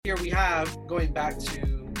here we have, going back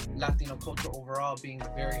to Latino culture overall being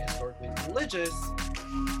very historically religious,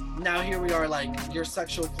 now here we are, like, your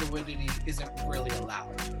sexual fluidity isn't really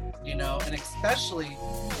allowed, and especially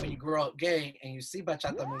when you grow up gay and you see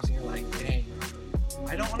bachata moves and you're like, dang,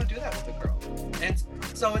 I don't want to do that with a girl. And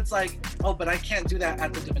so it's like, oh, but I can't do that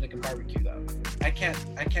at the Dominican barbecue though. I can't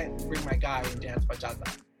bring my guy and dance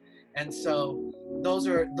bachata. And so those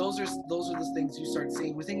are the things you start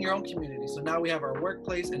seeing within your own community. So now we have our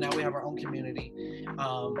workplace, and now we have our own community.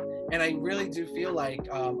 And I really do feel like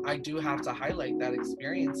I do have to highlight that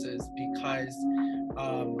experiences because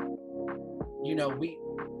we,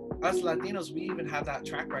 us Latinos, we even have that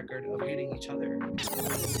track record of hating each other.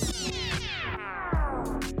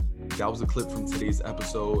 That was a clip from today's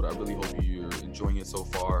episode. I really hope you're enjoying it so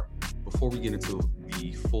far. Before we get into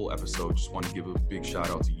the full episode, just want to give a big shout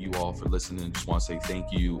out to you all for listening. Just want to say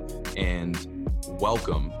thank you and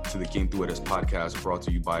welcome to the Game Through It podcast, brought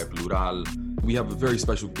to you by Plural. We have a very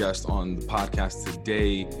special guest on the podcast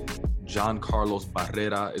today. Jhon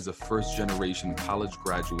Barrera is a first-generation college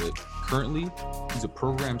graduate. Currently, he's a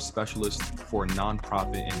program specialist for a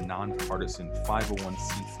nonprofit and nonpartisan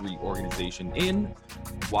 501c3 organization in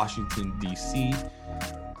Washington, D.C.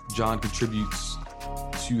 Jhon contributes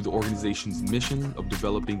to the organization's mission of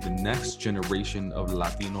developing the next generation of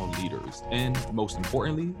Latino leaders. And most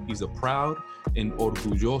importantly, he's a proud and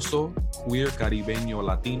orgulloso queer Caribeño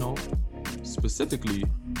Latino, specifically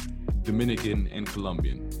Dominican and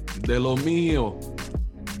Colombian. De lo mío.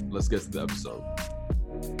 Let's get to the episode.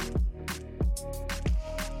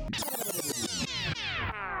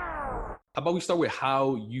 How about we start with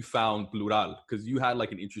how you found Plural? Because you had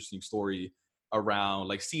like an interesting story around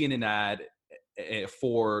like seeing an ad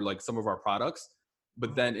for like some of our products,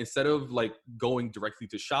 but then instead of like going directly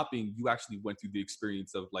to shopping, you actually went through the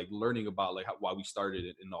experience of like learning about like why we started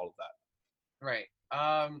it and all of that. Right.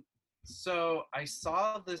 So I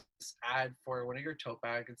saw this ad for one of your tote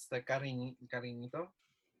bags. It's the cariñito.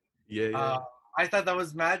 Yeah. I thought that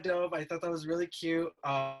was mad dope. I thought that was really cute.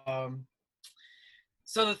 So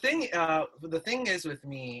the thing is with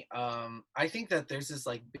me, I think that there's this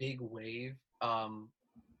like big wave.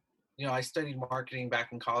 I studied marketing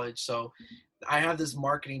back in college, so I have this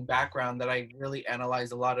marketing background that I really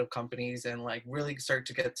analyze a lot of companies and like really start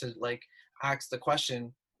to get to like ask the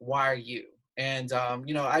question, why are you? And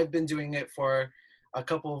I've been doing it for a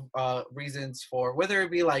couple reasons, for whether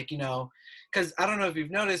it be like, because I don't know if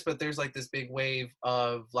you've noticed, but there's like this big wave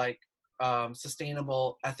of like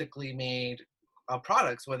sustainable, ethically made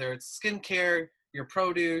products, whether it's skincare, your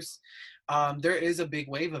produce. There is a big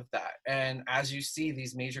wave of that. And as you see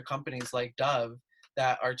these major companies like Dove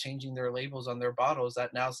that are changing their labels on their bottles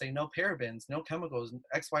that now say no parabens, no chemicals,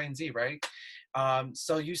 X, Y, and Z, right?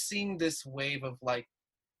 So you're seeing this wave of like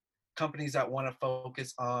companies that want to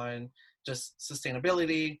focus on just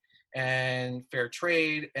sustainability and fair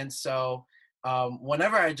trade. And so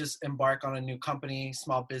whenever I just embark on a new company,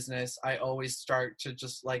 small business, I always start to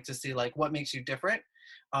just like to see like what makes you different.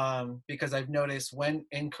 Because I've noticed when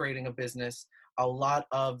in creating a business, a lot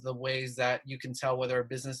of the ways that you can tell whether a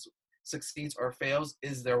business succeeds or fails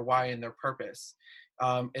is their why and their purpose.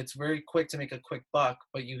 It's very quick to make a quick buck,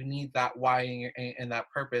 but you need that why and that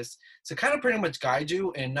purpose to kind of pretty much guide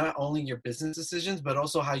you in not only your business decisions, but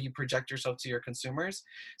also how you project yourself to your consumers.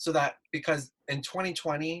 So that, because in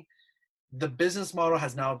 2020, the business model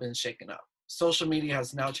has now been shaken up. Social media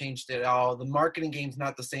has now changed it all. The marketing game's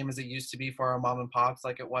not the same as it used to be for our mom and pops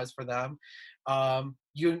like it was for them.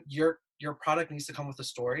 Your product needs to come with a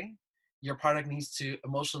story. Your product needs to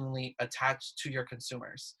emotionally attach to your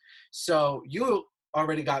consumers. So you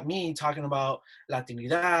already got me talking about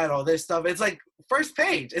Latinidad, all this stuff. It's like first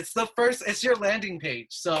page. It's your landing page.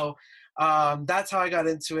 So that's how I got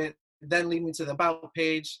into it. Then lead me to the about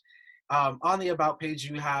page. On the about page,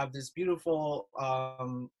 you have this beautiful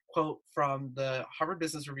quote from the Harvard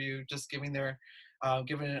Business Review, just giving a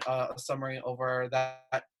summary over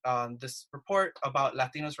that this report about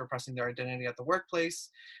Latinos repressing their identity at the workplace,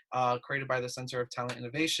 created by the Center of Talent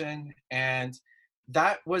Innovation. And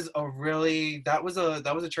that was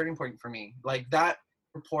a turning point for me. Like, that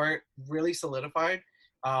report really solidified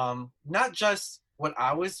not just what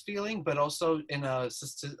I was feeling, but also in the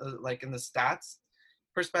stats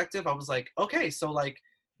perspective. I was like, okay, so like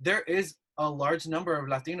there is a large number of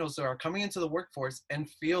Latinos that are coming into the workforce and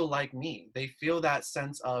feel like me. They feel that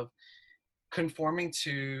sense of conforming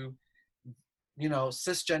to,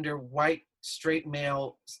 cisgender, white, straight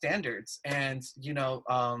male standards. And,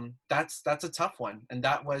 that's a tough one. And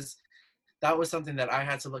that was something that I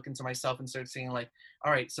had to look into myself and start seeing like,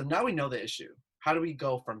 all right, so now we know the issue. How do we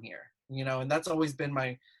go from here? And that's always been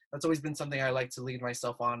my that's always been something I like to lead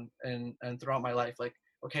myself on, and throughout my life. Like,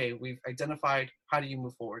 okay, we've identified, how do you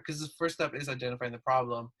move forward? Because the first step is identifying the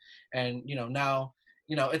problem, and now,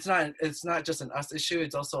 it's not just an us issue,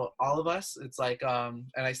 it's also all of us. It's like, and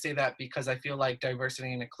I say that because I feel like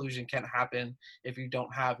diversity and inclusion can't happen if you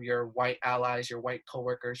don't have your white allies, your white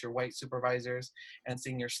coworkers, your white supervisors, and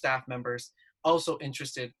senior staff members also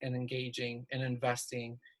interested in engaging and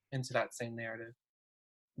investing into that same narrative.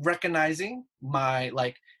 Recognizing my,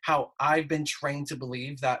 like, how I've been trained to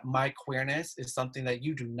believe that my queerness is something that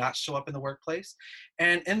you do not show up in the workplace.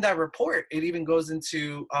 And in that report, it even goes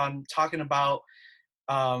into talking about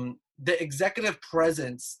the executive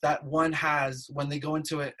presence that one has when they go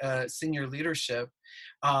into a senior leadership,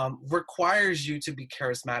 requires you to be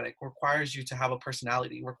charismatic, requires you to have a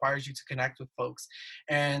personality, requires you to connect with folks.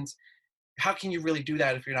 And how can you really do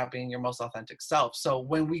that if you're not being your most authentic self? So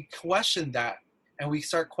when we question that, and we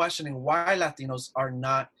start questioning why Latinos are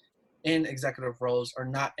not in executive roles or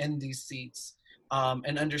not in these seats,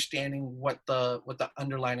 and understanding what the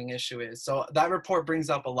underlining issue is. So that report brings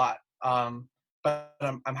up a lot, but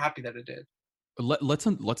I'm happy that it did.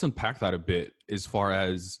 Let's unpack that a bit as far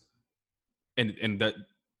as, and that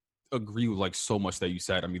agree with like so much that you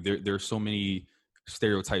said. I mean, there are so many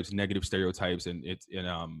stereotypes, negative stereotypes, and it's in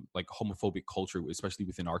like homophobic culture, especially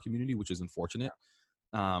within our community, which is unfortunate.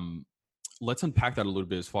 Let's unpack that a little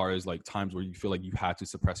bit as far as like times where you feel like you had to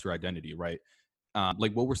suppress your identity, right?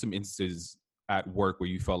 Like, what were some instances at work where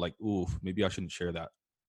you felt like, ooh, maybe I shouldn't share that?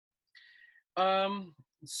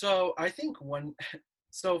 So I think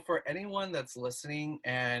so for anyone that's listening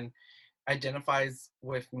and identifies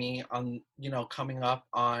with me on, coming up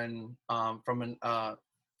on,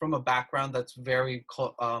 from a background that's very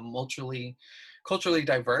culturally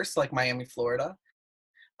diverse, like Miami, Florida.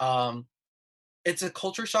 Um, it's a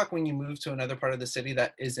culture shock when you move to another part of the city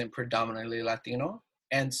that isn't predominantly Latino.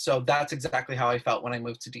 And so that's exactly how I felt when I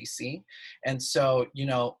moved to DC. And so,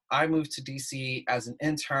 I moved to DC as an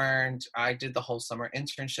intern. I did the whole summer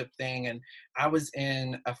internship thing, and I was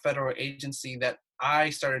in a federal agency that I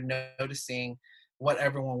started noticing what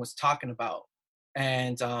everyone was talking about,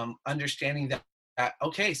 and understanding that,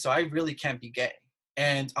 okay, so I really can't be gay.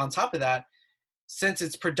 And on top of that, since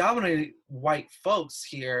it's predominantly white folks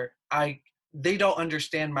here, they don't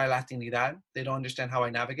understand my Latinidad. They don't understand how I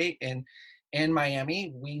navigate. And in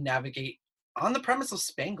Miami, we navigate on the premise of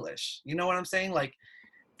Spanglish. You know what I'm saying? Like,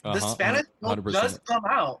 the Spanish will 100%. just come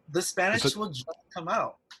out. The It's Spanish will just come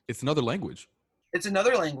out. it's another language. It's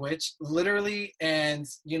another language, literally, and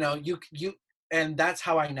and that's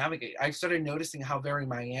how I navigate. I've started noticing how very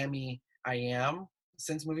Miami I am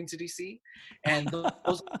since moving to DC, and those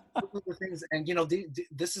are the things. And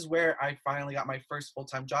this is where I finally got my first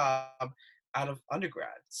full-time job out of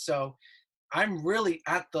undergrad. So I'm really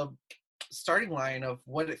at the starting line of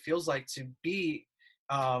what it feels like to be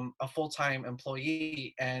a full-time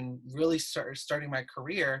employee, and really starting my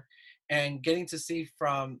career, and getting to see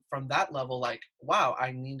from that level, like, wow,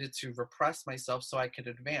 I needed to repress myself so I could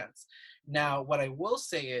advance. Now, what I will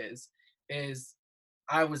say is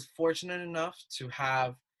I was fortunate enough to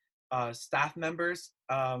have staff members,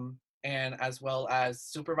 and as well as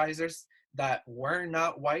supervisors that were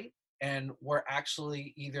not white and were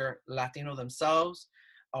actually either Latino themselves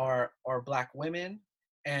or Black women.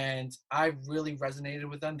 And I really resonated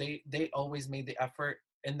with them. They always made the effort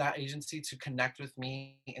in that agency to connect with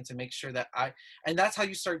me and to make sure that and that's how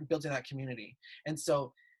you start building that community. And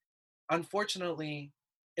so, unfortunately,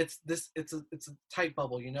 it's a tight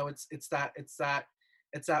bubble. It's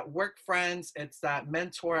that work friends, it's that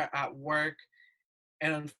mentor at work,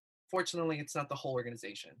 and unfortunately, it's not the whole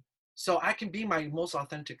organization. So I can be my most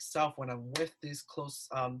authentic self when I'm with these close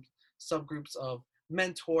subgroups of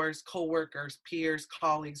mentors, coworkers, peers,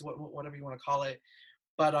 colleagues, whatever you want to call it.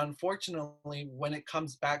 But unfortunately, when it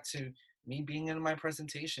comes back to me being in my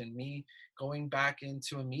presentation, me going back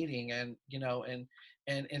into a meeting, and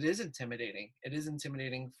it is intimidating. It is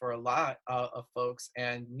intimidating for a lot of folks,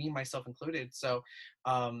 and me myself included. So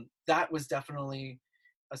that was definitely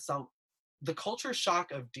some the culture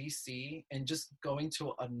shock of DC, and just going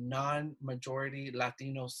to a non-majority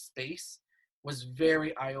Latino space was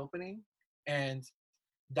very eye-opening, and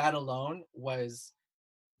that alone was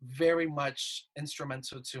very much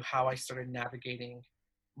instrumental to how I started navigating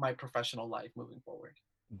my professional life moving forward.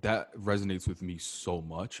 That resonates with me so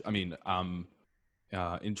much. I mean,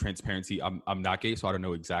 in transparency, I'm not gay, so I don't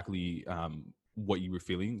know exactly what you were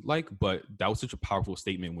feeling like, but that was such a powerful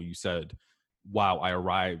statement when you said, wow, I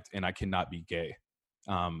arrived and I cannot be gay.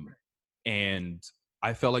 And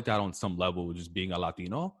I felt like that on some level, just being a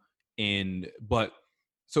Latino. But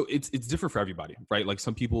so it's different for everybody, right? Like,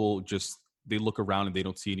 some people just they look around and they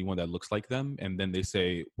don't see anyone that looks like them, and then they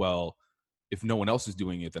say, well, if no one else is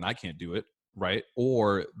doing it, then I can't do it, right?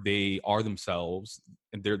 Or they are themselves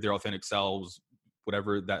and they're their authentic selves,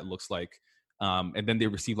 whatever that looks like. And then they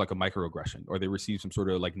receive like a microaggression, or they receive some sort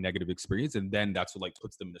of like negative experience, and then that's what like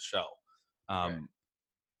puts them in the shell. Right.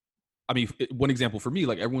 I mean, one example for me,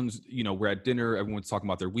 like everyone's, we're at dinner, everyone's talking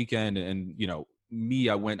about their weekend, and me,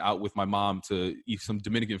 I went out with my mom to eat some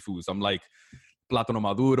Dominican foods. I'm like plátano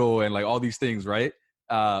maduro and like all these things, right?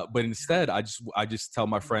 But instead, I just tell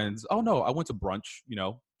my friends, oh no, I went to brunch,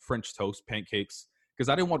 French toast, pancakes, because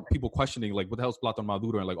I didn't want people questioning like what the hell's plátano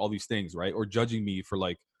maduro and like all these things, right? Or judging me for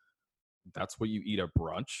like that's what you eat at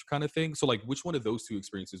brunch kind of thing. So like, which one of those two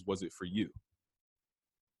experiences was it for you?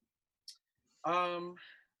 Um,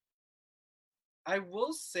 I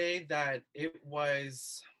will say that it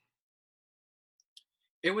was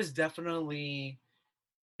definitely,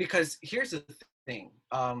 because here's the thing.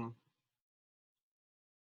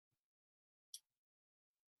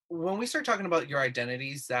 When we start talking about your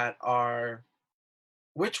identities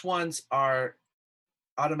which ones are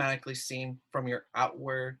automatically seen from your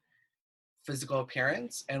outward physical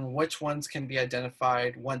appearance, and which ones can be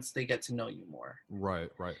identified once they get to know you more. Right,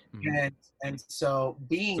 right. Mm-hmm. And so It's a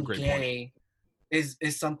being great point. gay is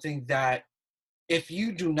something that if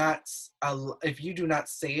you do not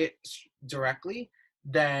say it directly,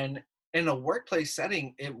 then in a workplace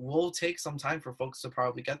setting, it will take some time for folks to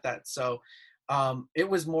probably get that. So it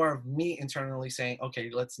was more of me internally saying, okay,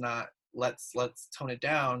 let's tone it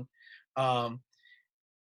down.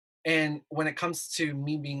 And when it comes to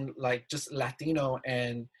me being like just Latino,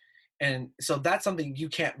 and so that's something you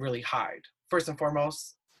can't really hide. First and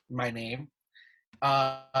foremost, my name.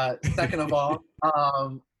 Second of all,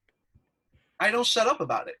 I don't shut up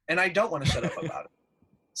about it, and I don't want to shut up about it.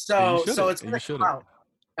 And you So shouldn't. it's And you gonna come shouldn't.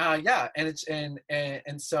 out. Yeah, and it's and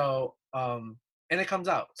so and it comes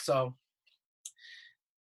out. So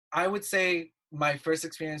I would say my first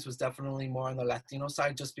experience was definitely more on the Latino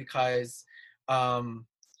side, just because um,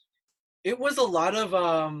 it was a lot of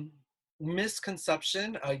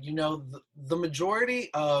misconception. The majority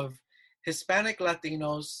of Hispanic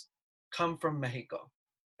Latinos come from Mexico,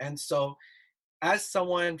 and so as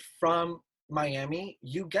someone from Miami,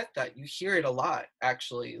 you get that. You hear it a lot,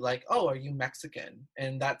 actually. Like, oh, are you Mexican?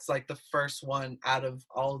 And that's like the first one out of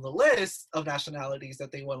all the list of nationalities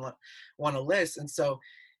that they want to list. And so,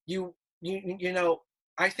 you you know,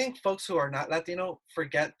 I think folks who are not Latino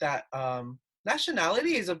forget that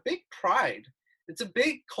nationality is a big pride. It's a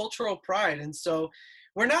big cultural pride, and so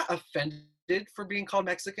we're not offended for being called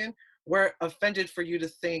Mexican. We're offended for you to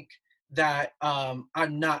think that I'm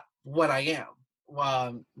not what I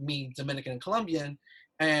am, me Dominican and Colombian,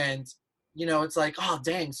 and it's like, oh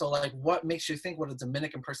dang, so like what makes you think what a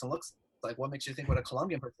Dominican person looks like? What makes you think what a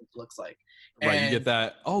Colombian person looks like? Right. You get And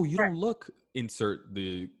that. Oh, you right, don't look, insert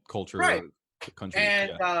the culture right. or the country.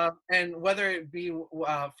 Yeah. And whether it be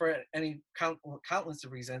for any countless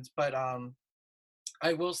of reasons, but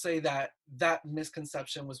I will say that that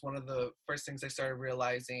misconception was one of the first things I started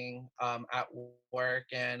realizing at work,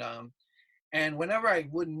 and whenever I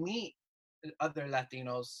would meet other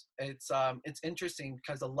Latinos, it's interesting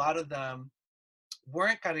because a lot of them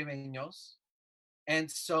weren't Caribeños, and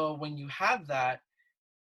so when you have that,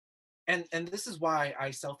 and this is why I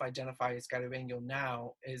self-identify as Caribeño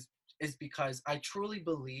now, is because I truly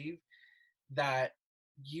believe that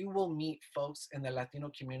you will meet folks in the Latino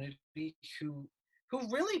community who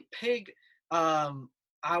really pig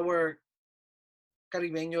our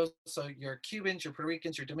Caribeños, so your Cubans, your Puerto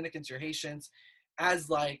Ricans, your Dominicans, your Haitians, as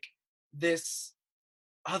like this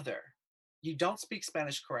other. You don't speak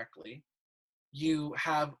Spanish correctly. You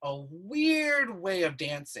have a weird way of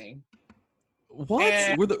dancing. What?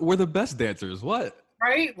 And We're the best dancers. What?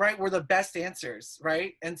 right, we're the best dancers,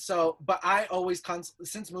 right? And so, but I always,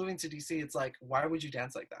 since moving to DC, it's like, why would you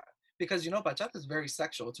dance like that? Because bachata is very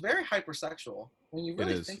sexual. It's very hypersexual when you It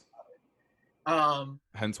really think is. about it.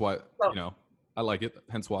 Hence why, So, I like it.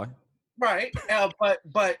 Hence why. right,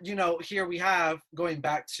 but here we have, going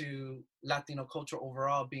back to Latino culture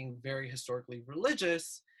overall being very historically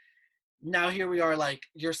religious. Now here we are, like,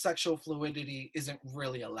 your sexual fluidity isn't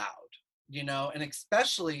really allowed, and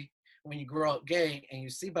especially when you grow up gay and you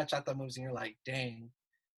see bachata moves and you're like, dang,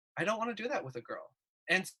 I don't want to do that with a girl.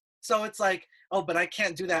 And so it's like, oh, but I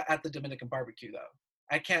can't do that at the Dominican barbecue though.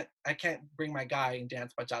 I can't bring my guy and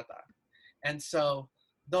dance bachata. And so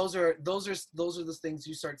those are the things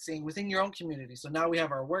you start seeing within your own community. So now we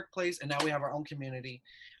have our workplace, and now we have our own community.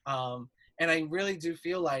 And I really do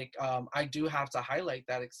feel like I do have to highlight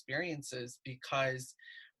that experiences because,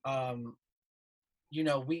 um,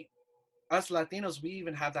 we us Latinos, we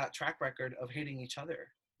even have that track record of hating each other,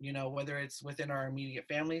 you know, whether it's within our immediate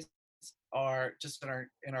families or just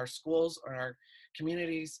in our schools or in our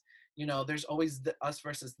communities. You know, there's always the us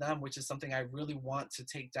versus them, which is something I really want to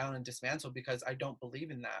take down and dismantle, because I don't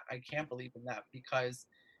believe in that. I can't believe in that, because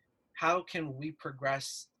how can we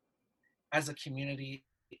progress as a community,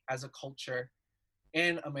 as a culture,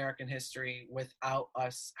 in American history without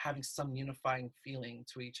us having some unifying feeling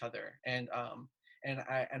to each other? And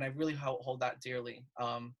I really hold that dearly.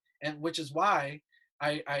 And which is why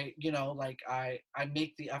I you know, like I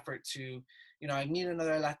make the effort to, you know, I meet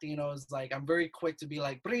another Latinos, like I'm very quick to be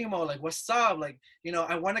like, primo, like what's up, like, you know,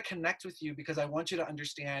 I want to connect with you because I want you to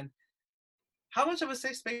understand how much of a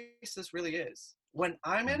safe space this really is. When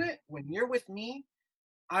I'm in it, when you're with me,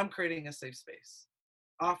 I'm creating a safe space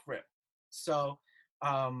off rip. So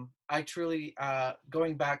I truly,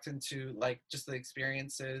 going back into like just the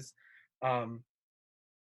experiences, um,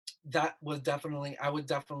 that was definitely, I would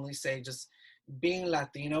definitely say just being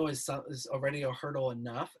Latino is already a hurdle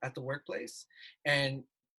enough at the workplace, and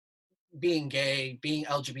being gay, being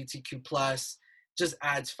LGBTQ plus just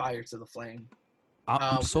adds fire to the flame.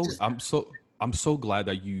 I'm Which so is I'm so I'm so glad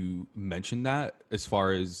that you mentioned that as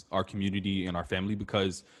far as our community and our family,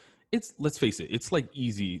 because it's, let's face it, it's like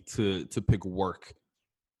easy to pick work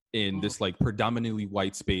in mm, this like predominantly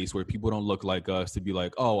white space where people don't look like us, to be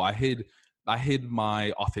like, oh, I hid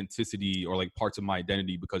my authenticity or like parts of my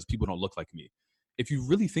identity because people don't look like me. If you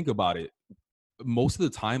really think about it, most of the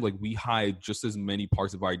time, like, we hide just as many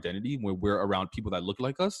parts of our identity when we're around people that look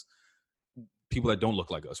like us, people that don't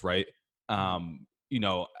look like us, right? mm, You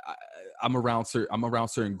know, I'm around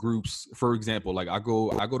certain groups. For example, like I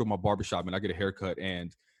go to my barbershop and I get a haircut,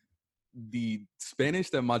 and the Spanish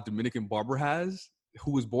that my Dominican barber has,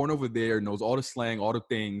 who was born over there, knows all the slang, all the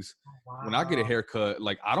things. When I get a wow. haircut,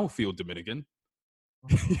 like, I don't feel Dominican.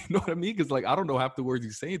 You Mhm. know what I mean? Because like I don't know half the words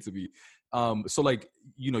he's saying to me. So like,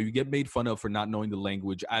 you know, you get made fun of for not knowing the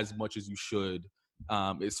language as much as you should.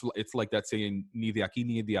 It's like that saying "ni de aquí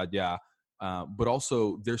ni de allá," but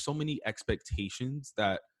also there's so many expectations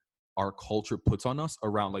that our culture puts on us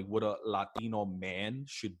around like what a Latino man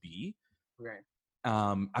should be. Right.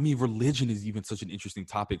 I mean, religion is even such an interesting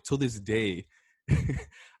topic. Till this day,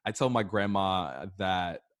 I tell my grandma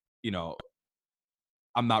that, you know,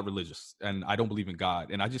 I'm not religious and I don't believe in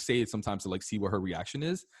God. And I just say it sometimes to like see what her reaction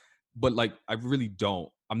is. But like I really don't.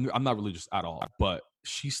 I'm not religious at all. But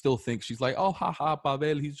she still thinks, she's like, oh, ha ha,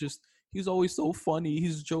 Pavel, he's always so funny.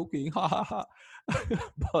 He's joking. Ha ha ha.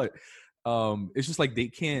 But it's just like they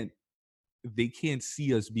can't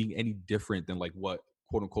see us being any different than like what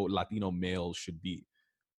quote unquote Latino males should be.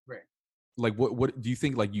 Right. Like what do you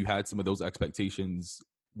think, like, you had some of those expectations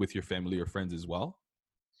with your family or friends as well?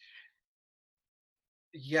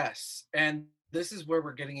 Yes. And this is where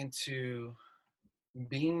we're getting into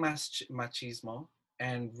being machismo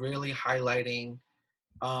and really highlighting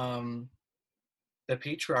um, the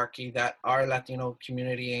patriarchy that our Latino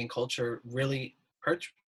community and culture really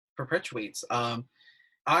perpetuates.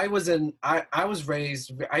 I was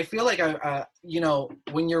raised, I feel like you know,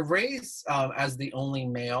 when you're raised as the only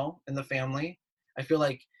male in the family, I feel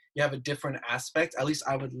like you have a different aspect. At least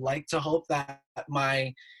I would like to hope that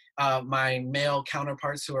my male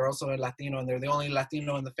counterparts who are also a Latino and they're the only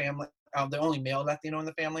Latino in the family, the only male Latino in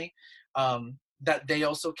the family, that they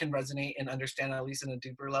also can resonate and understand, at least in a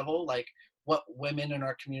deeper level, like what women in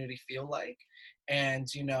our community feel like. And,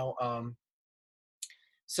 you know,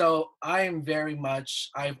 so I am very much,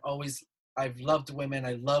 I've loved women.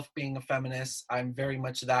 I love being a feminist. I'm very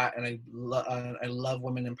much that. And I love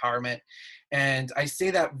women empowerment. And I say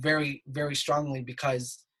that very, very strongly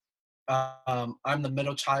because I'm the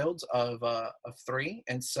middle child of three.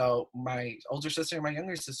 And so my older sister and my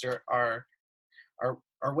younger sister are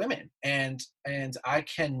women. And I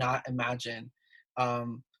cannot imagine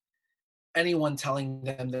um, anyone telling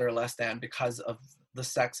them they're less than because of the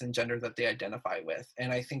sex and gender that they identify with.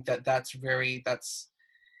 And I think that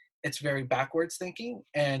it's very backwards thinking.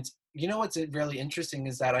 And you know what's really interesting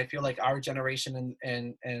is that I feel like our generation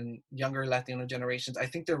and younger Latino generations, I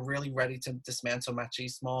think they're really ready to dismantle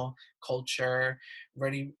machismo culture,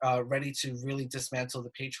 ready to really dismantle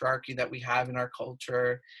the patriarchy that we have in our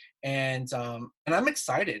culture. And I'm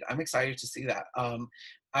excited. I'm excited to see that.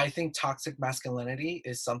 I think toxic masculinity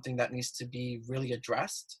is something that needs to be really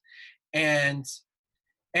addressed. And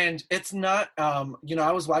it's not, you know,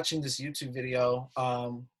 I was watching this YouTube video.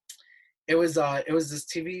 It was this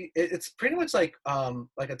TV. It's pretty much like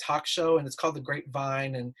a talk show, and it's called The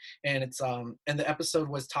Grapevine, and it's and the episode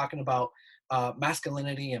was talking about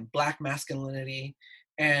masculinity and black masculinity,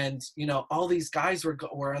 and you know all these guys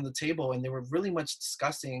were on the table, and they were really much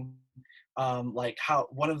discussing like how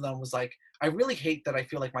one of them was like, I really hate that I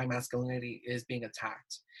feel like my masculinity is being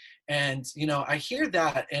attacked. And, you know, I hear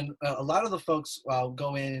that, and a lot of the folks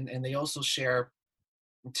go in and they also share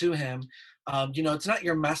to him, you know, it's not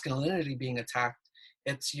your masculinity being attacked,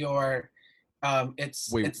 it's your,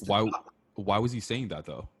 Wait, it's the, why was he saying that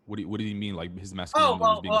though? What did he mean? Like his oh, masculinity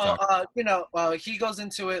was being attacked? you know, he goes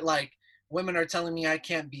into it like women are telling me I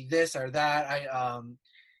can't be this or that.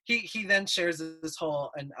 He then shares this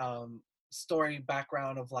whole and story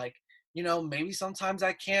background of like, you know, maybe sometimes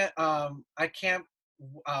I can't wear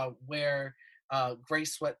gray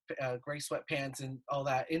sweatpants and all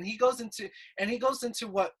that. And he goes into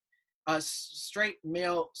what a straight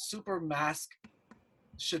male super mask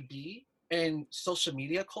should be in social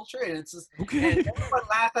media culture, and it's just, and Okay. everyone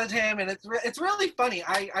laugh at him, and it's really funny.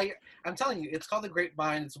 I'm telling you, it's called The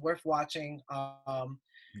Grapevine. It's worth watching.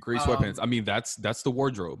 Gray sweatpants. Um, I mean, that's the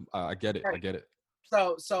wardrobe. I get it. I right. get it.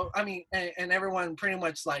 So I mean, and everyone pretty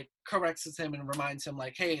much like corrects him and reminds him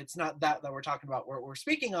like, hey, it's not that we're talking about. What we're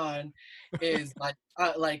speaking on is like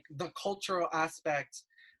the cultural aspect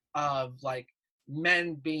of like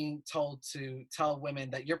men being told to tell women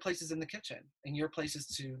that your place is in the kitchen and your place is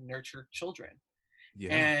to nurture children.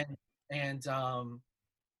 Yeah. And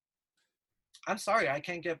I'm sorry, I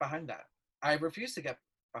can't get behind that. I refuse to get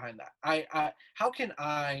behind that. I how can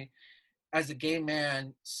I, as a gay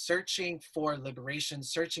man searching for liberation,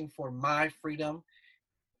 searching for my freedom,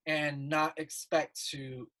 and not expect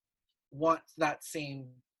to want that same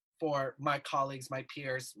for my colleagues, my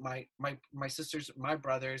peers, my sisters, my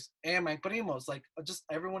brothers, and my primos, like just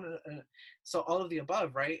everyone. So all of the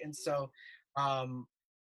above, right? And so, um,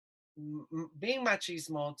 being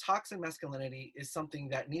machismo, toxic masculinity is something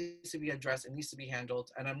that needs to be addressed and needs to be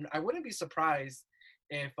handled. And I wouldn't be surprised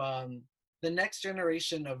if the next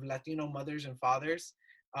generation of Latino mothers and fathers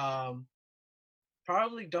um,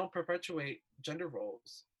 probably don't perpetuate gender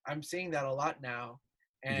roles. I'm seeing that a lot now,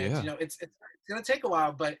 and you Yeah. know, it's going to take a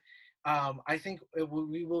while, but I think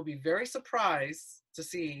we will be very surprised to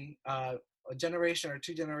see a generation or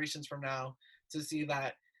two generations from now to see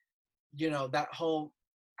that, you know, that whole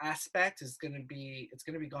aspect is going to be, it's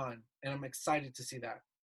going to be gone, and I'm excited to see that.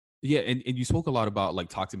 Yeah, and you spoke a lot about like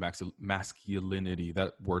toxic masculinity.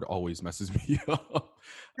 That word always messes me up.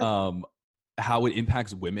 Um, how it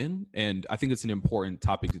impacts women, and I think it's an important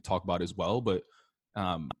topic to talk about as well. But,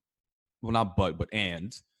 well, not but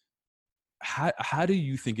and how do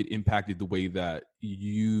you think it impacted the way that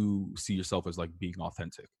you see yourself as like being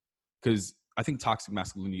authentic? Because I think toxic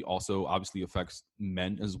masculinity also obviously affects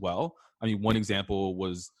men as well. I mean, one example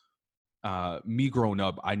was me growing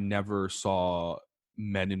up. I never saw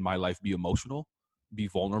men in my life be emotional, be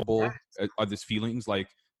vulnerable at this feelings. Like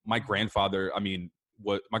my grandfather, I mean,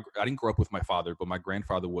 I didn't grow up with my father, but my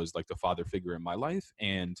grandfather was like the father figure in my life.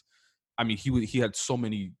 And I mean, he had so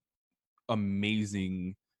many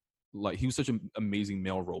amazing, like he was such an amazing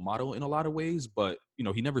male role model in a lot of ways, but you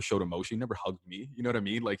know, he never showed emotion, he never hugged me, you know what I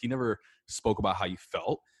mean? Like he never spoke about how he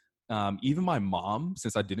felt. Even my mom,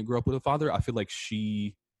 since I didn't grow up with a father, I feel like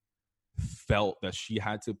she felt that she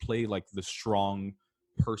had to play like the strong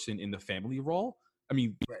person in the family role. I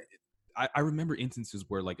mean, Right. I remember instances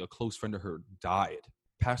where like a close friend of her died,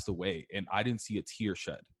 passed away, and I didn't see a tear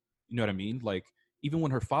shed. You know what I mean? Like even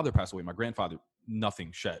when her father passed away, my grandfather,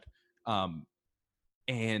 nothing shed. Um,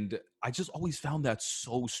 and I just always found that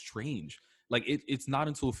so strange. Like it's not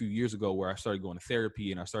until a few years ago where I started going to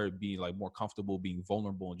therapy and I started being like more comfortable being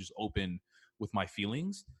vulnerable and just open with my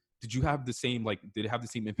feelings. Did you have the same, like, did it have the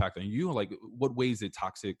same impact on you? Or like what ways did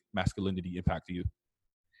toxic masculinity impact you?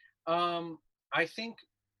 um I think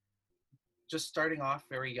just starting off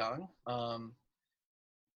very young,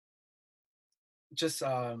 just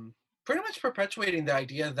pretty much perpetuating the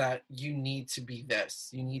idea that you need to be this,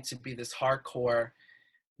 you need to be this hardcore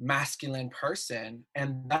masculine person,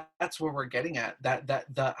 and that's where we're getting at, that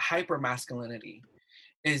the hyper masculinity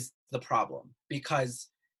is the problem, because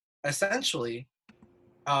essentially,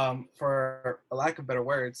 for a lack of better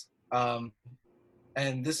words,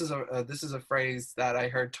 and this is a phrase that I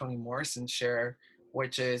heard Toni Morrison share,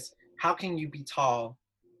 which is, how can you be tall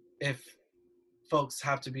if folks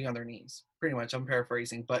have to be on their knees? Pretty much, I'm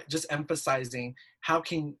paraphrasing, but just emphasizing how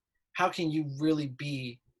can you really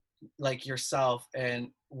be like yourself, and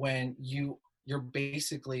when you're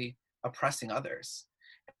basically oppressing others.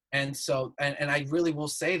 And so, and I really will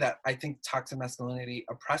say that I think toxic masculinity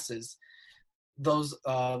oppresses those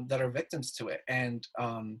that are victims to it. And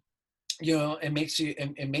you know, it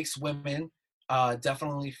makes women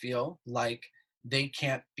definitely feel like they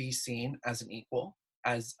can't be seen as an equal,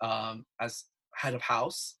 as head of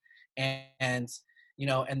house. And you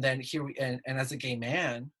know, and then here we, and as a gay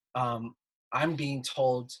man, I'm being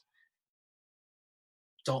told,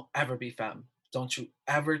 don't ever be femme. Don't you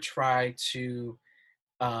ever try to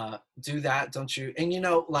do that. Don't you? And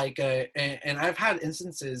like, and I've had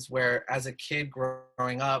instances where as a kid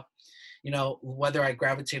growing up, whether I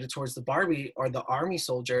gravitated towards the Barbie or the army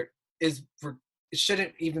soldier is, it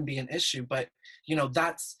shouldn't even be an issue. But,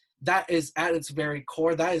 that is at its very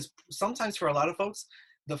core. That is sometimes for a lot of folks,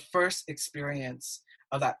 the first experience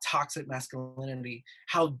of that toxic masculinity.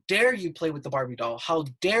 How dare you play with the Barbie doll? How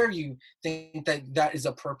dare you think that that is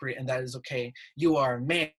appropriate and that is okay? You are a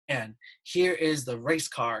man. Here is the race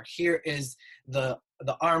car. Here is the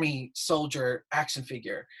army soldier action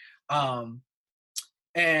figure.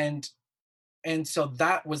 And so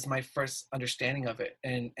that was my first understanding of it.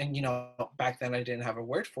 And back then I didn't have a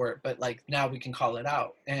word for it, but like now we can call it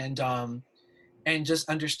out. And just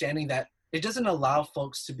understanding that it doesn't allow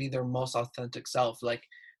folks to be their most authentic self. Like,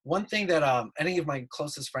 one thing that any of my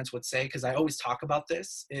closest friends would say, because I always talk about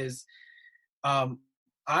this, is I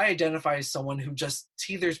identify as someone who just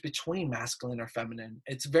teeters between masculine or feminine.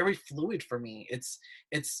 It's very fluid for me. It's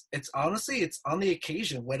honestly, it's on the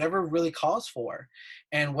occasion, whatever really calls for,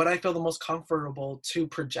 and what I feel the most comfortable to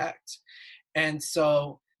project. And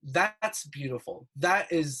so that's beautiful. That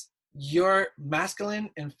is your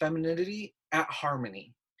masculine and femininity at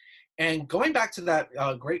harmony. And going back to that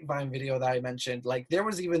Grapevine video that I mentioned, like, there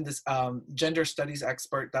was even this gender studies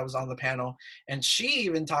expert that was on the panel, and she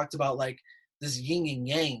even talked about like this yin and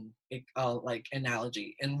yang like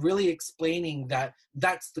analogy, and really explaining that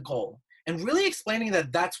that's the goal, and really explaining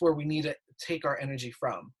that that's where we need to take our energy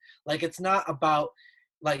from. Like, it's not about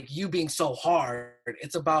like you being so hard.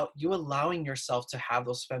 It's about you allowing yourself to have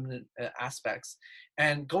those feminine aspects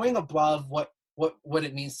and going above what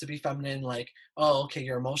it means to be feminine. Like, oh, okay,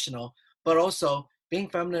 you're emotional, but also being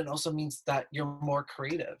feminine also means that you're more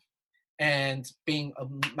creative, and being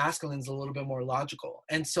masculine is a little bit more logical.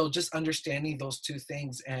 And so just understanding those two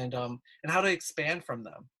things, and how to expand from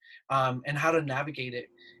them, and how to navigate it,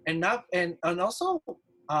 and also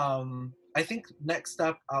I think next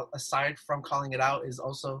step, aside from calling it out, is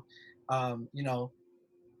also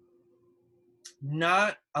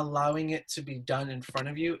not allowing it to be done in front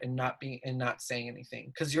of you, and not saying anything,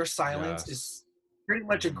 because your silence is pretty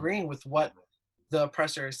much agreeing with what the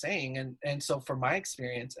oppressor is saying. And so from my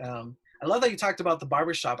experience, I love that you talked about the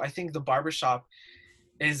barbershop. I think the barbershop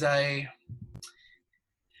is I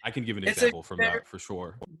can give an example from that for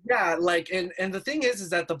sure. Yeah, like, and the thing is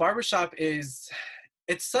that the barbershop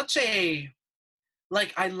it's such a,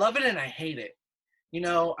 like, I love it and I hate it.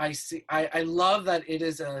 I love that it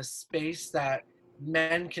is a space that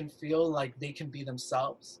men can feel like they can be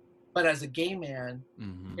themselves. But as a gay man,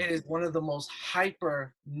 it is one of the most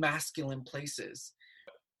hyper masculine places.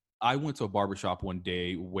 I went to a barbershop one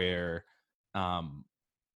day where a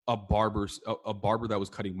barber that was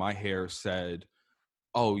cutting my hair said,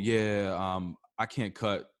 "Oh yeah, I can't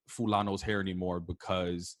cut Fulano's hair anymore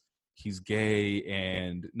because he's gay,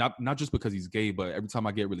 and not just because he's gay, but every time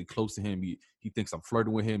I get really close to him, he thinks I'm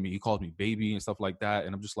flirting with him, and he calls me baby and stuff like that."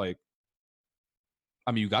 And I'm just like,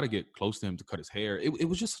 I mean, you got to get close to him to cut his hair. It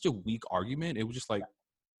was just such a weak argument. It was just like,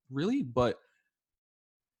 really? But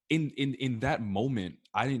in that moment,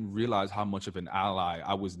 I didn't realize how much of an ally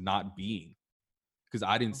I was not being, because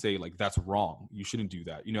I didn't say like, that's wrong, you shouldn't do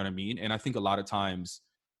that. You know what I mean? And I think a lot of times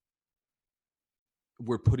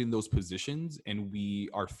we're put in those positions and we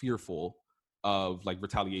are fearful of like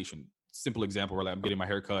retaliation. Simple example, where like I'm getting my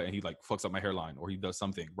hair cut and he like fucks up my hairline, or he does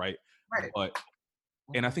something, right? But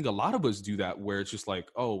and I think a lot of us do that, where it's just like,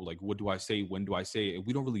 oh, like, what do I say? When do I say it? And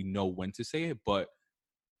we don't really know when to say it. But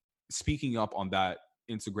speaking up on that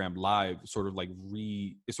Instagram live sort of like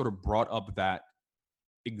it sort of brought up that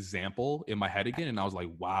example in my head again. And I was like,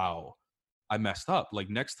 wow, I messed up. Like,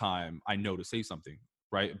 next time I know to say something,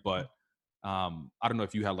 right? But I don't know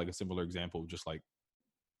if you had like a similar example of just like,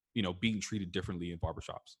 being treated differently in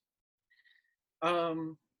barbershops.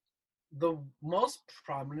 The most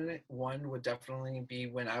prominent one would definitely be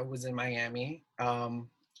when I was in Miami.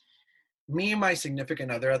 Me and my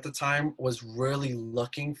significant other at the time was really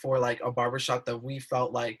looking for like a barbershop that we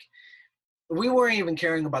felt like we weren't even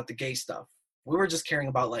caring about the gay stuff. We were just caring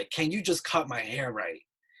about like, can you just cut my hair right?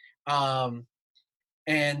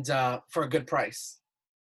 And for a good price.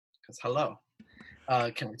 Because hello.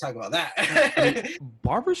 Can we talk about that? I mean,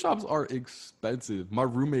 barbershops are expensive. My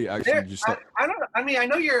roommate actually I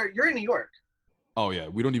know you're in New York. Oh yeah,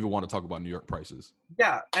 we don't even want to talk about New York prices.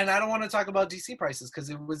 Yeah, and I don't want to talk about DC prices because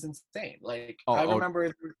it was insane. Like, I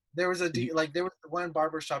remember there was there was one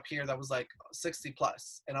barbershop here that was like 60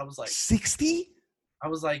 plus, and I was like, 60? I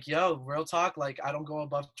was like, yo, real talk, like I don't go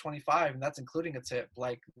above 25, and that's including a tip.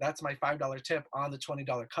 Like that's my $5 tip on the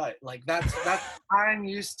 $20 cut. Like that's I'm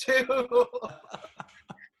used to.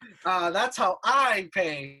 That's how I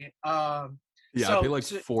pay. Yeah, I pay So like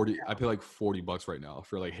to 40. I pay like $40 right now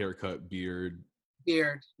for like haircut, beard,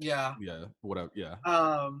 beard, yeah. yeah, whatever. Yeah.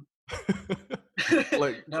 Um,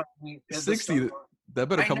 Like no, I mean, it's a 60, struggle. that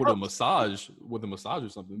better I come with a know massage, or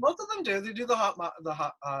something. most of them do. They do the hot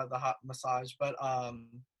massage, but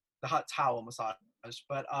the hot towel massage.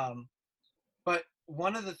 But but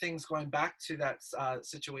one of the things going back to that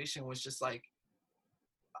situation was just like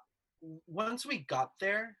once we got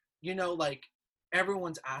there, like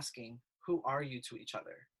everyone's asking, "Who are you?" to each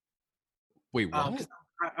other. Wait, what? Because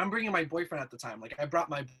I'm bringing my boyfriend at the time. Like I brought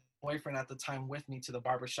my boyfriend at the time with me to the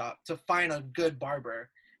barber shop to find a good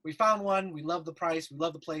barber. We found one. We love the price. We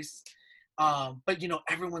love the place. But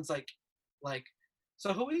everyone's like,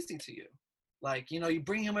 so who is he to you? Like, you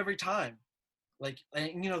bring him every time. Like,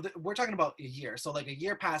 and, we're talking about a year. So like a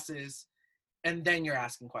year passes, and then you're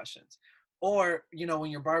asking questions, or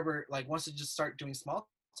when your barber like wants to just start doing small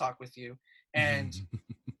talk with you, and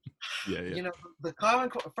Yeah, yeah. you know the common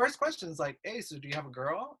first question is like, hey, so do you have a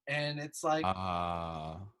girl? And it's like,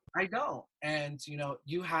 I don't. And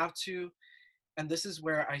you have to, and this is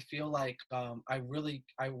where I feel like I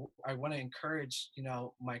want to encourage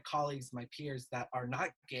my colleagues, my peers that are not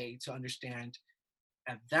gay, to understand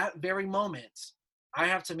at that very moment I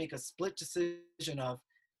have to make a split decision of,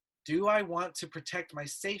 do I want to protect my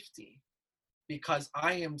safety because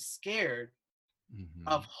I am scared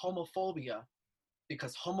of homophobia,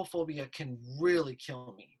 because homophobia can really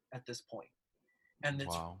kill me at this point. And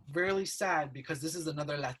it's Wow. really sad because this is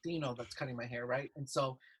another Latino that's cutting my hair, right? And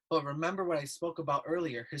so, but remember what I spoke about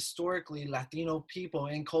earlier. Historically, Latino people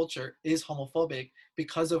and culture is homophobic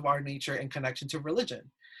because of our nature and connection to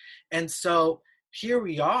religion. And so here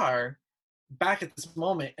we are back at this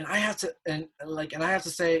moment, and I have to, and I have to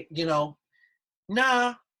say,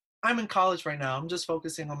 nah, I'm in college right now. I'm just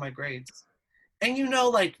focusing on my grades. And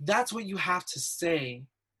like that's what you have to say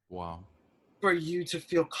Wow. for you to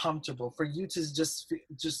feel comfortable, for you to just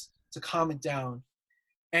to calm it down.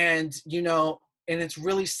 And and it's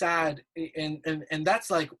really sad, and that's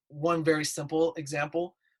like one very simple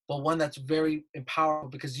example, but one that's very powerful,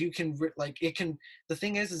 because you can like it can the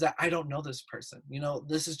thing is that I don't know this person.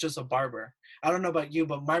 This is just a barber. I don't know about you,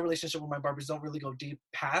 but my relationship with my barbers don't really go deep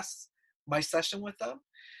past my session with them.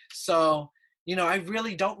 So I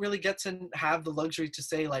really don't really get to have the luxury to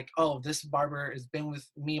say like, oh, this barber has been with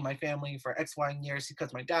me and my family for X, Y, years. He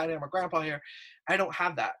cuts my dad hair, my grandpa hair. I don't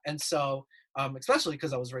have that. And so, especially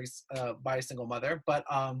because I was raised by a single mother, but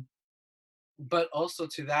also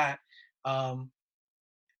to that,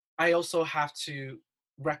 I also have to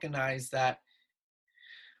recognize that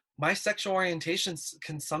my sexual orientations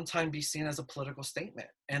can sometimes be seen as a political statement.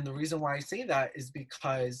 And the reason why I say that is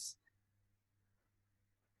because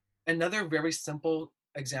another very simple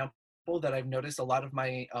example that I've noticed a lot of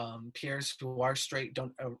my peers who are straight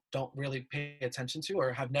don't really pay attention to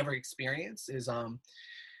or have never experienced is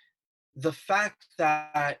the fact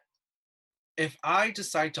that if I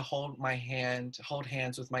decide to hold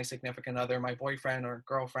hands with my significant other, my boyfriend or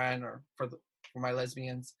girlfriend, or for my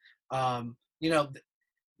lesbians, you know,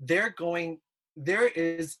 they're going. There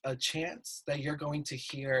is a chance that you're going to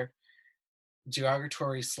hear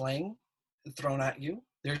derogatory slang thrown at you.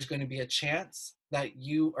 There's going to be a chance that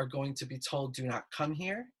you are going to be told, "Do not come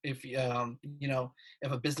here." If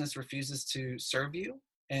if a business refuses to serve you,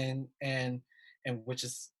 and which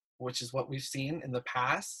is what we've seen in the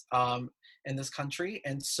past in this country.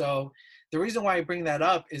 And so the reason why I bring that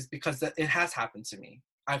up is because that it has happened to me.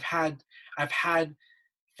 I've had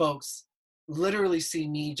folks literally see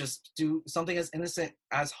me just do something as innocent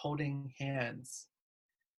as holding hands.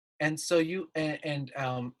 And so I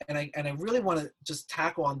really want to just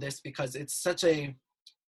tackle on this because it's such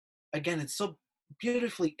it's so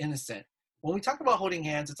beautifully innocent. When we talk about holding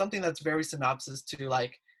hands, it's something that's very synopsis to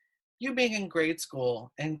like you being in grade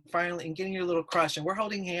school and finally and getting your little crush, and we're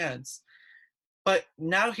holding hands. But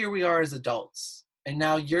now here we are as adults, and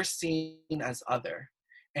now you're seen as other,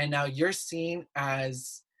 and now you're seen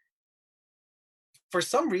as, for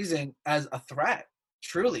some reason, as a threat,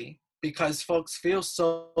 truly, because folks feel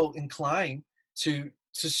so inclined to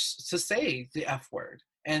say the F word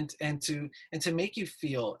and to make you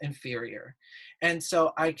feel inferior. And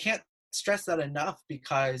so I can't stress that enough,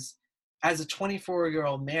 because as a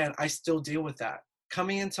 24-year-old man, I still deal with that.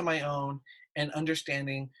 Coming into my own and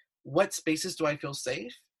understanding what spaces do I feel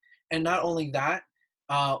safe, and not only that,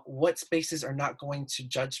 what spaces are not going to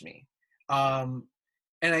judge me. And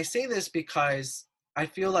I say this because I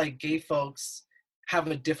feel like gay folks have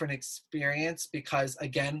a different experience because,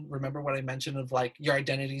 again, remember what I mentioned of like your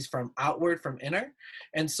identities from outward, from inner.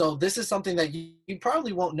 And so this is something that you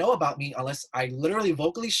probably won't know about me unless I literally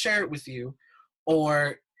vocally share it with you,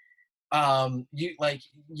 or you like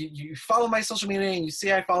you follow my social media and you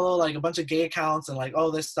see I follow like a bunch of gay accounts and like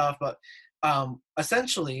all this stuff. But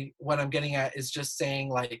essentially what I'm getting at is just saying,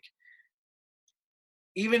 like,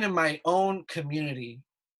 even in my own community,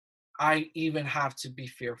 I even have to be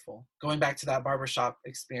fearful. Going back to that barbershop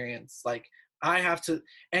experience, like I have to,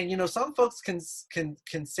 and you know, some folks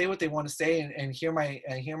can say what they want to say and hear my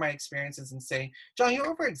experiences and say, Jhon, you're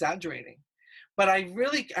over exaggerating. But I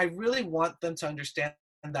really want them to understand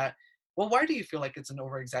that, well, why do you feel like it's an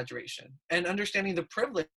over exaggeration? And understanding the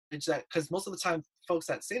privilege that, because most of the time folks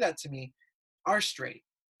that say that to me are straight.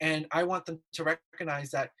 And I want them to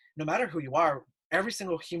recognize that no matter who you are, every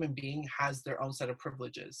single human being has their own set of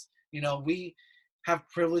privileges. You know, we have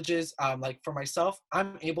privileges. Like for myself,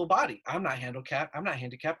 I'm able-bodied. I'm not handicapped.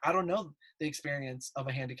 I don't know the experience of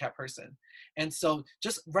a handicapped person. And so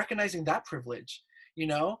just recognizing that privilege, you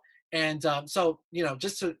know, and so, you know,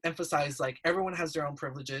 just to emphasize, like, everyone has their own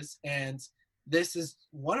privileges, and this is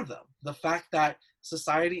one of them. The fact that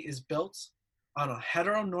society is built on a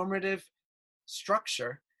heteronormative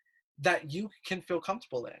structure that you can feel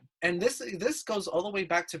comfortable in. And this goes all the way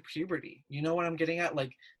back to puberty. You know what I'm getting at?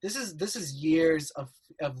 Like, this is years of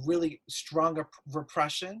really strong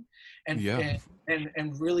repression, and Yeah.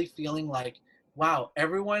 and really feeling like, wow,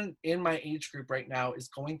 everyone in my age group right now is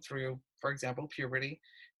going through, for example, puberty,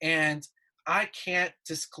 and I can't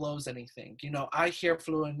disclose anything. You know, I hear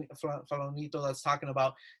Flonito that's talking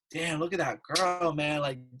about, damn, look at that girl, man,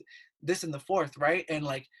 like this and the fourth, right? And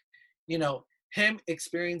like, you know, him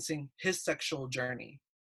experiencing his sexual journey.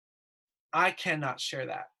 I cannot share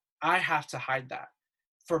that. I have to hide that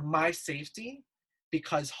for my safety,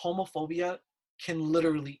 because homophobia can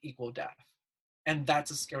literally equal death. And that's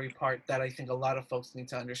a scary part that I think a lot of folks need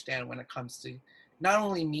to understand when it comes to not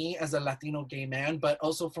only me as a Latino gay man, but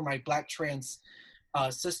also for my Black trans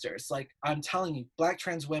sisters. Like, I'm telling you, Black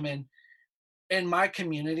trans women in my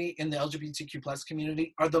community, in the LGBTQ plus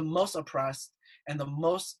community, are the most oppressed and the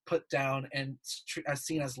most put down and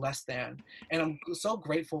seen as less than. And I'm so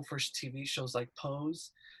grateful for TV shows like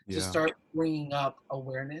Pose to Yeah. start bringing up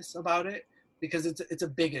awareness about it, because it's a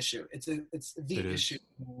big issue. It's It the issue.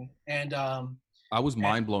 is. And I was and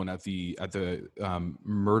mind blown at the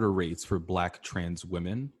murder rates for Black trans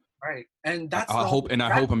women. right, and I hope that's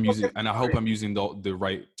I'm what using gets the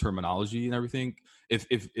right terminology and everything. If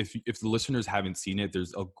the listeners haven't seen it,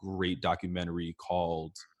 there's a great documentary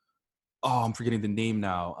called, oh, I'm forgetting the name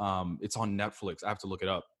now. It's on Netflix. I have to look it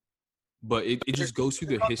up. But it just goes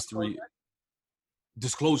through the history.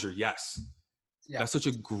 Disclosure, yes. Yeah, That's such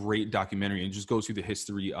a great documentary, and just goes through the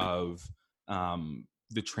history of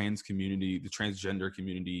the trans community, the transgender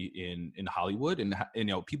community in Hollywood. And you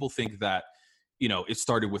know, people think that, you know, it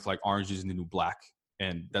started with like Orange is the New Black,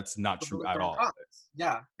 and that's not true at all.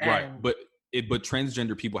 yeah, Right. and But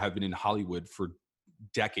transgender people have been in Hollywood for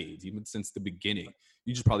decades, even since the beginning.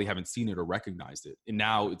 You just probably haven't seen it or recognized it. And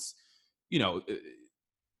now it's, you know,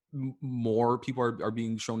 more people are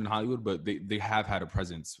being shown in Hollywood, but they have had a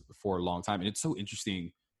presence for a long time. And it's so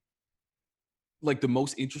interesting. Like, the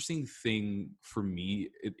most interesting thing for me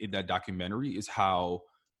in that documentary is how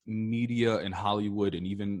media and Hollywood, and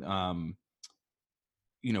even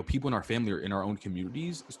you know, people in our family or in our own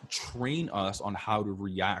communities, train us on how to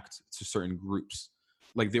react to certain groups.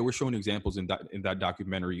 Like, they were showing examples in that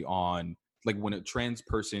documentary on, like, when a trans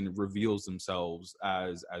person reveals themselves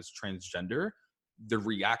as transgender, the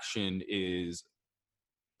reaction is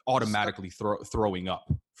automatically throwing up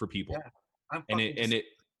for people. yeah, I'm and fucking it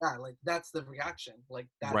yeah, like that's the reaction. Like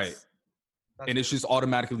right. that's And what it's just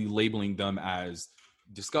automatically labeling them as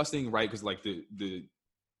disgusting, right? Because like the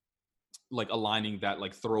like aligning that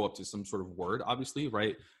like throw up to some sort of word, obviously,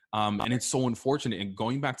 right? And it's so unfortunate. And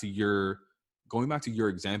going back to your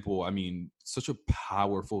example, I mean, such a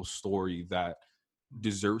powerful story that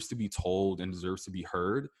deserves to be told and deserves to be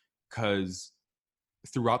heard. Because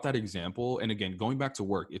throughout that example, and again, going back to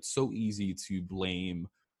work, it's so easy to blame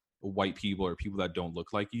white people or people that don't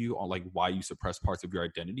look like you on like why you suppress parts of your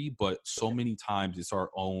identity, but so many times it's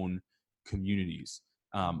our own communities.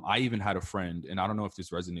 I even had a friend, and I don't know if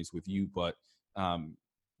this resonates with you, but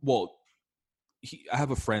well, I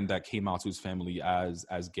have a friend that came out to his family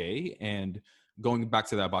as gay. And going back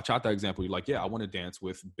to that bachata example, you're like, yeah, I want to dance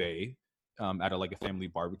with Bay at like a family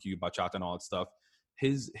barbecue, bachata and all that stuff.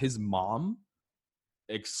 His mom,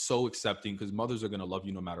 so accepting, because mothers are going to love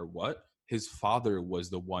you no matter what. His father was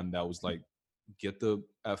the one that was like, get the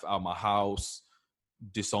F out of my house,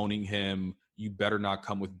 disowning him. you better not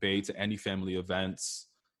come with bae to any family events.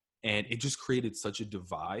 And it just created such a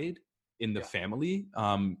divide in the Yeah. family.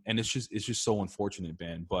 And it's just so unfortunate,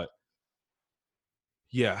 man. But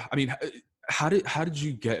yeah, I mean, how did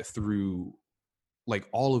you get through like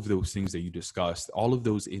all of those things that you discussed, all of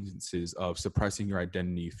those instances of suppressing your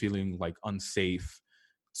identity, feeling like unsafe,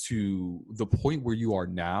 to the point where you are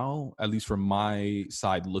now? At least from my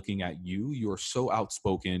side looking at you, you are so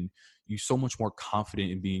outspoken, you so much more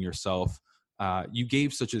confident in being yourself. You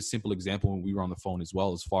gave such a simple example when we were on the phone as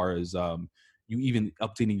well, as far as you even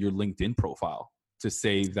updating your LinkedIn profile to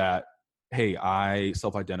say that, hey, I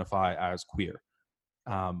self-identify as queer.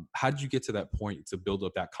 How did you get to that point to build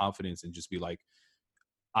up that confidence and just be like,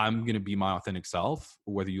 I'm going to be my authentic self,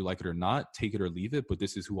 whether you like it or not, take it or leave it, but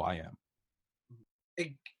this is who I am?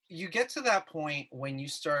 it, you get to that point when you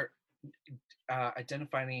start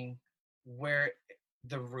identifying where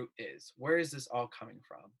the root is. Where is this all coming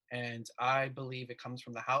from? And I believe it comes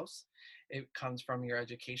from the house. It comes from your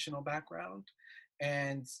educational background,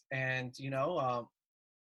 and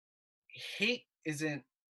hate isn't.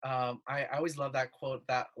 I always love that quote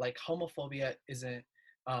that like homophobia isn't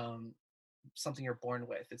um, something you're born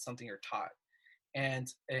with. It's something you're taught,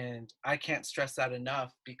 and I can't stress that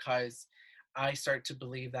enough, because I start to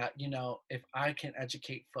believe that, if I can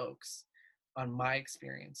educate folks on my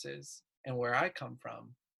experiences and where I come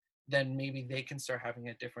from, then maybe they can start having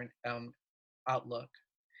a different outlook.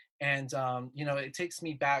 And it takes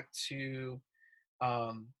me back to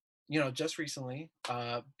just recently,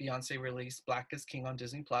 Beyonce released Black is King on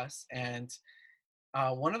Disney Plus, and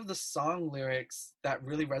one of the song lyrics that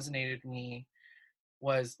really resonated with me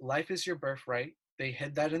was "Life is your birthright." They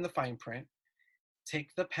hid that in the fine print.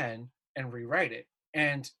 Take the pen and rewrite it.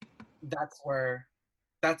 And that's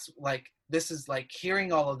like, this is like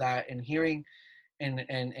hearing all of that, and hearing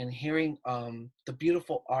and hearing the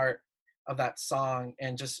beautiful art of that song,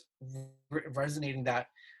 and just resonating that,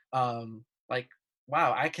 like,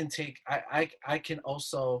 wow, I can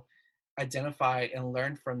also identify and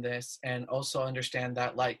learn from this, and also understand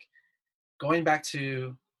that, like, going back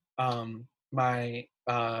to my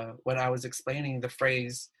when I was explaining the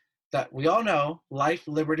phrase that we all know, life,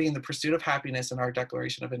 liberty, and the pursuit of happiness in our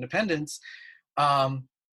Declaration of Independence. Um,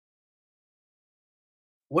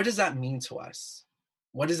 what does that mean to us?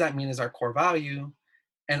 What does that mean as our core value?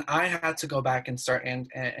 And I had to go back and start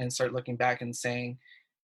looking back and saying,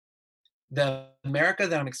 the America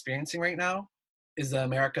that I'm experiencing right now is the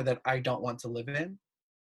America that I don't want to live in.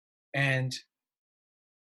 And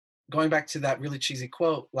going back to that really cheesy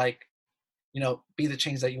quote, like, be the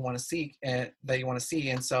change that you want to see, and that you want to see.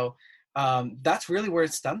 And so that's really where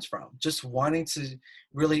it stems from, just wanting to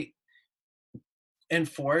really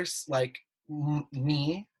enforce, like,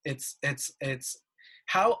 me. It's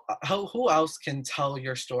how who else can tell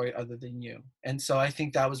your story other than you? And so I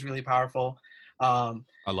think that was really powerful. I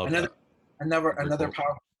love Another that. Great another quote.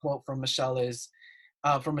 powerful quote from Michelle is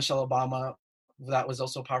from Michelle Obama, that was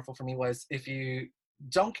also powerful for me, was, if you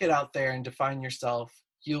don't get out there and define yourself,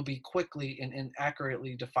 you'll be quickly and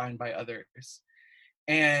inaccurately defined by others.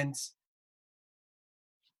 And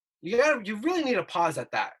you really need to pause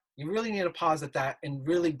at that. You really need to pause at that and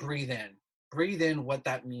really breathe in what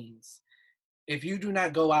that means. If you do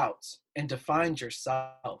not go out and define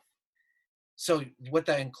yourself, so what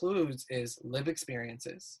that includes is live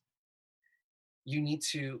experiences. You need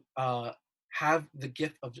to have the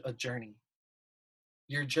gift of a journey.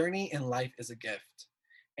 Your journey in life is a gift,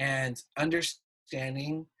 and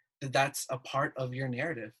understanding that that's a part of your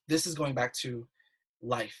narrative. This is going back to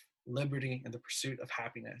life, liberty, and the pursuit of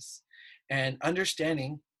happiness, and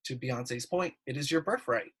understanding, to Beyonce's point, it is your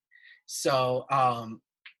birthright. So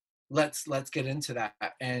let's get into that.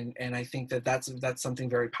 And I think that that's something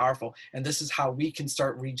very powerful, and this is how we can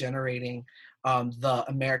start regenerating the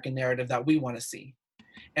American narrative that we want to see.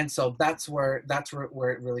 And so where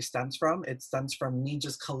it really stems from. It stems from me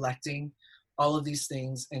just collecting all of these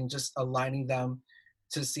things and just aligning them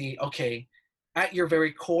to see, okay, at your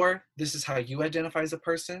very core, this is how you identify as a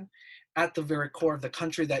person. At the very core of the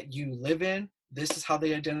country that you live in, this is how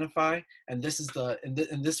they identify, and this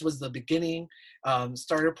was the beginning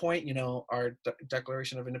starter point, our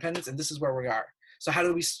Declaration of Independence, and this is where we are. So how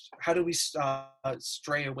do we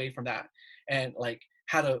stray away from that, and like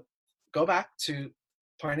how to go back to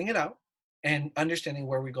pointing it out and understanding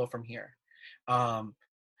where we go from here. Um,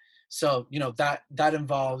 so that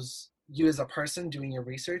involves you as a person doing your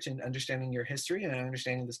research and understanding your history and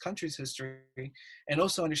understanding this country's history, and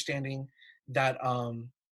also understanding that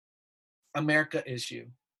America is you.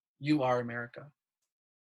 You are America.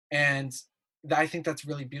 And I think that's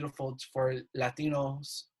really beautiful for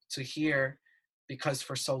Latinos to hear, because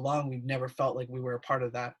for so long we've never felt like we were a part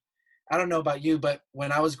of that. I don't know about you, but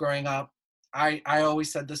when I was growing up, I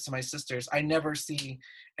always said this to my sisters. I never see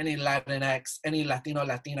any Latinx, any Latino,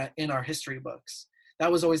 Latina in our history books.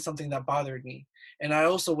 That was always something that bothered me. And I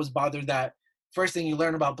also was bothered that first thing you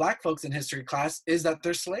learn about Black folks in history class is that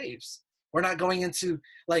they're slaves. We're not going into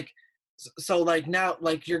like, so like now,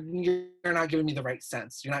 like you're not giving me the right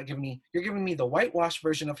sense. You're giving me the whitewash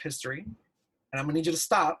version of history, and I'm gonna need you to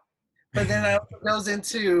stop. But then it also goes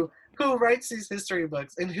into who writes these history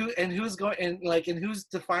books and who's going and who's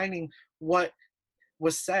defining what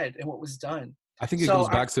was said and what was done. I think it So goes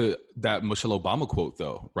back to that Michelle Obama quote,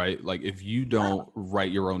 though, right? Like, if you don't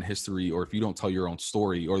write your own history, or if you don't tell your own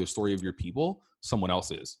story or the story of your people, someone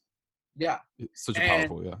else is. yeah, It's such a and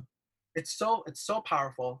powerful, yeah. it's so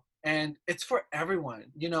powerful, and it's for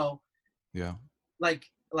everyone. Yeah.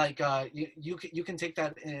 You can take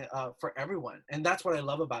that for everyone, and that's what I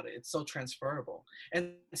love about it. It's so transferable.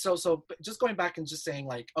 And so just going back and just saying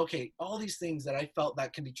like, okay, all these things that I felt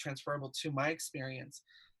that can be transferable to my experience,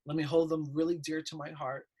 let me hold them really dear to my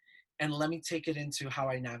heart, and let me take it into how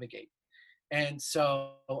I navigate. And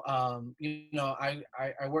so I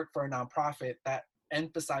work for a nonprofit that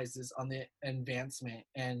emphasizes on the advancement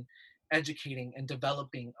and educating and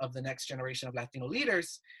developing of the next generation of Latino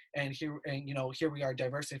leaders. And here we are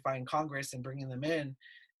diversifying Congress and bringing them in,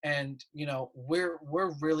 and we're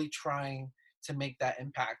really trying to make that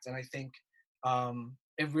impact. And I think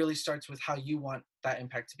it really starts with how you want that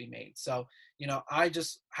impact to be made. So I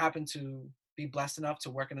just happen to be blessed enough to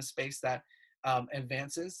work in a space that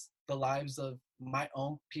advances the lives of my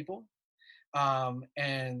own people,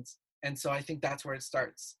 and so I think that's where it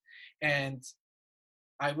starts. And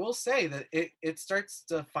I will say that it starts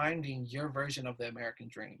to finding your version of the American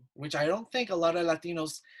dream, which I don't think a lot of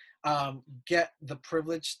Latinos get the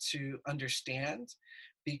privilege to understand,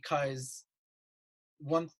 because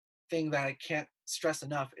one thing that I can't stress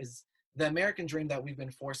enough is the American dream that we've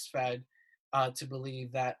been force fed to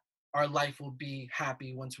believe that our life will be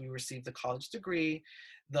happy once we receive the college degree,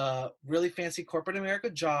 the really fancy corporate America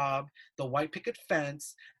job, the white picket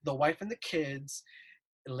fence, the wife and the kids,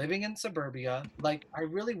 living in suburbia. Like, I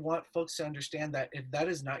really want folks to understand that if that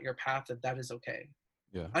is not your path, that is okay.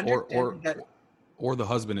 Yeah. Understanding that, Or the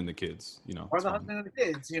husband and the kids, or it's the fine. husband and the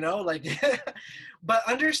kids, like, but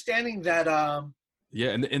understanding that,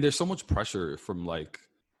 Yeah. And there's so much pressure from like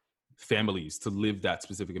families to live that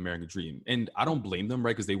specific American dream. And I don't blame them,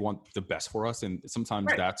 right? Because they want the best for us. And sometimes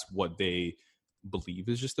right. that's what they believe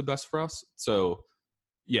is just the best for us. So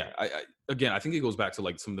yeah, again, I think it goes back to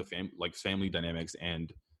like some of the family dynamics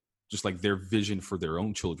and just like their vision for their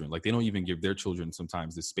own children. Like, they don't even give their children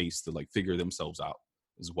sometimes the space to like figure themselves out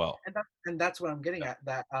as well. And that's what I'm getting Yeah. at,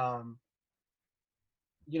 that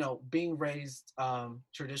being raised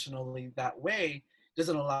traditionally that way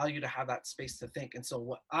doesn't allow you to have that space to think. And so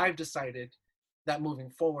what I've decided, that moving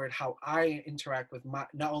forward, how I interact with not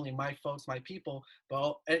only my folks, my people,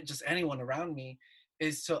 but just anyone around me,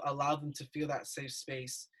 is to allow them to feel that safe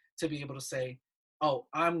space to be able to say, oh,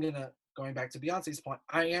 going back to Beyonce's point,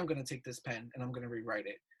 I am gonna take this pen and I'm gonna rewrite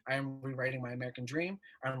it. I am rewriting my American dream.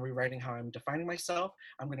 I'm rewriting how I'm defining myself.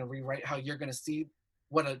 I'm gonna rewrite how you're gonna see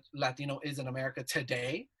what a Latino is in America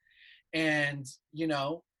today. And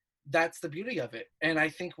that's the beauty of it. And I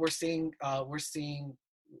think we're seeing the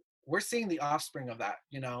offspring of that,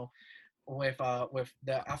 with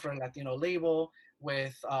the Afro Latino label,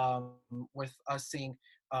 with us seeing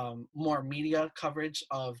more media coverage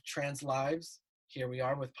of trans lives. Here we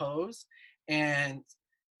are with Pose, and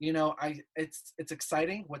it's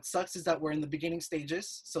exciting. What sucks is that we're in the beginning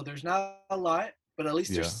stages, so there's not a lot, but at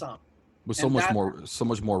least Yeah. there's some. With And that so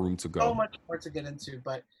much more room to so go. much more to get into,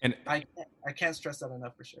 but And I can't stress that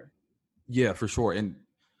enough, for sure. yeah, for sure. And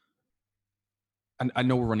I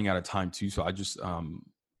know we're running out of time too. So I just,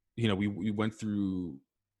 we went through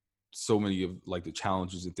so many of like the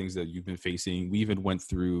challenges and things that you've been facing. We even went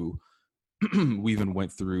through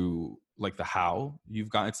like the how you've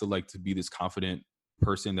gotten to like to be this confident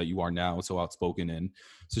person that you are now, so outspoken and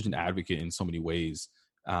such an advocate in so many ways.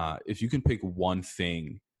 If you can pick one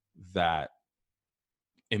thing that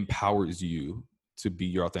empowers you to be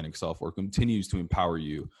your authentic self, or continues to empower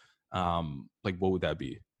you, like, what would that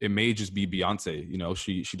be? It may just be Beyonce,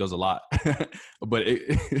 she does a lot, but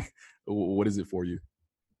what is it for you?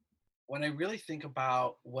 When I really think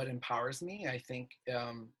about what empowers me, I think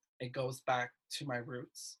it goes back to my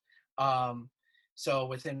roots. Um, so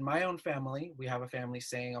within my own family, we have a family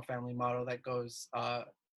saying, a family motto that goes,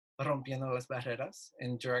 rompiendo las barreras,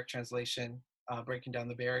 in direct translation, breaking down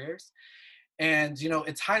the barriers. And,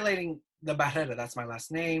 it's highlighting the Barrera, that's my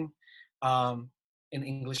last name. in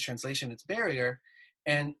English translation, it's barrier,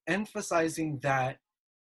 and emphasizing that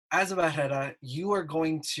as a Barrera, you are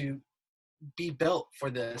going to be built for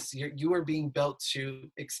this. You are being built to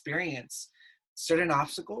experience certain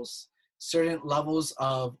obstacles, certain levels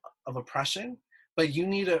of oppression, but you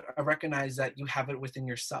need to recognize that you have it within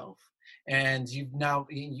yourself, and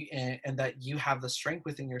and that you have the strength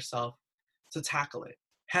within yourself to tackle it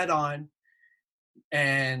head on.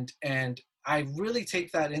 And I really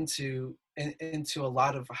take that into a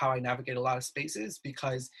lot of how I navigate a lot of spaces,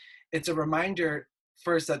 because it's a reminder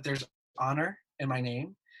first that there's honor in my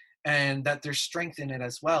name, and that there's strength in it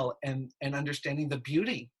as well, and understanding the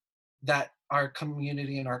beauty that our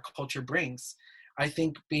community and our culture brings. I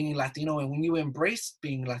think being Latino, and when you embrace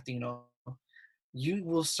being Latino, you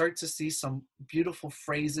will start to see some beautiful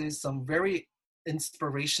phrases, some very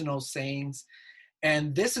inspirational sayings.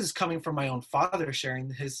 And this is coming from my own father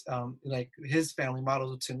sharing his family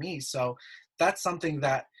model to me. So that's something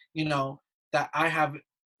that, that I have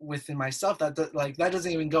within myself, that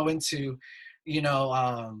doesn't even go into,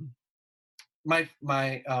 my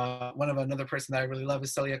one of another person that I really love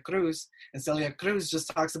is Celia Cruz. And Celia Cruz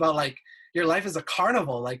just talks about like, your life is a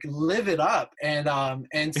carnival, like live it up. And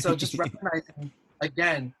so just recognizing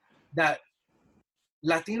again that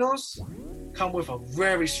Latinos come with a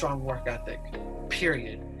very strong work ethic,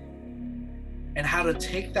 period. And how to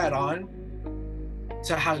take that on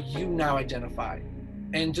to how you now identify,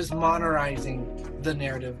 and just modernizing the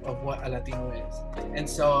narrative of what a Latino is. And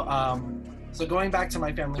so so going back to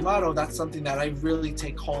my family motto, that's something that I really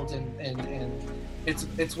take hold in, and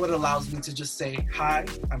it's what allows me to just say, hi,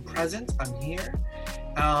 I'm present, I'm here,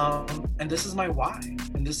 and this is my why,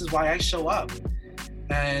 and this is why I show up.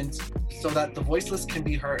 And so that the voiceless can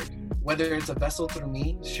be heard, whether it's a vessel through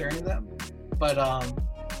me sharing them, but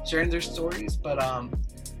sharing their stories, but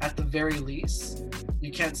at the very least,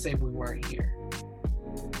 you can't say we weren't here.